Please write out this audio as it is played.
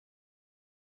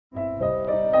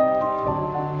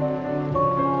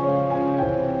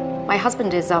My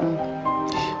husband is,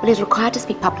 well, he's required to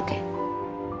speak publicly.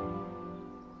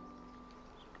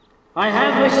 I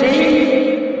have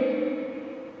received...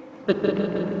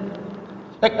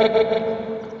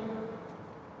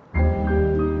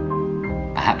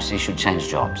 Perhaps he should change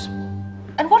jobs.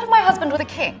 And what of my husband with a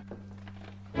king?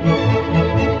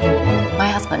 My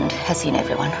husband has seen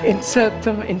everyone. Insert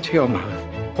them into your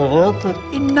mouth.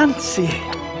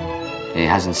 Enunciate. He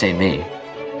hasn't seen me.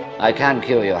 I can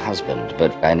cure your husband,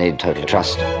 but I need total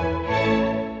trust.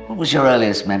 What was your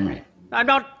earliest memory? I'm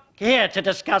not here to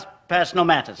discuss personal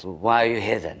matters. Well, why are you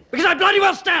here then? Because I bloody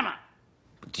well stammer!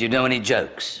 Do you know any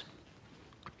jokes?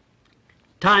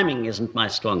 Timing isn't my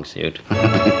strong suit.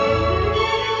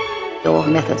 Your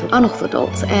methods were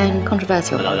unorthodox and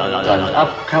controversial.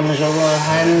 Up comes your Royal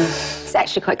Highness. It's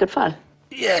actually quite good fun.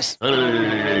 Yes. Art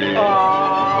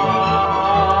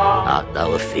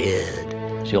thou afeard?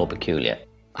 It's your peculiar.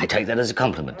 I take that as a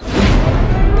compliment.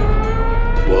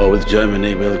 War with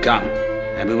Germany will come,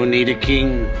 and we will need a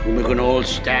king whom we can all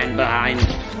stand behind.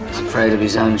 He's afraid of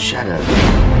his own shadow.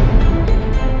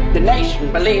 The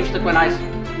nation believes that when I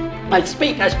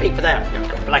speak for them.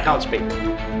 But I can't speak.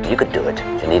 You could do it.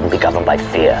 You needn't be governed by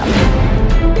fear.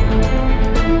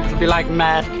 It'll be like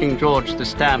mad King George the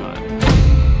Stammerer.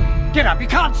 Get up, you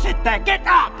can't sit there, get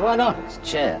up! Why not? It's a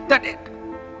chair.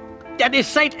 That is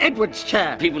St. Edward's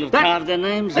chair. People have carved their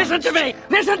names on Listen it. to me!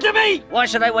 Listen to me! Why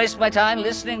should I waste my time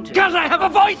listening to you? Because I have a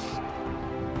voice!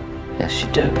 Yes,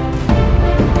 you do.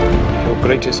 Your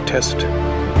greatest test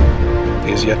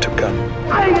is yet to come.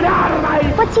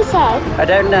 What's he say? I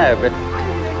don't know, but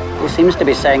he seems to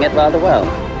be saying it rather well.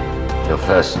 Your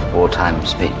first wartime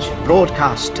speech.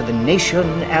 Broadcast to the nation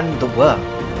and the world.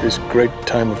 This great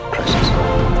time of crisis.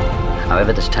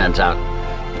 However this turns out,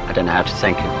 I don't know how to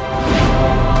thank you.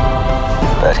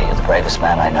 Bertie, you're the bravest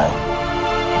man I know.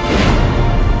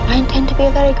 I intend to be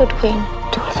a very good queen,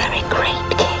 to a very great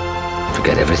king.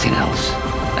 Forget everything else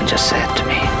and just say it to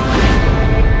me.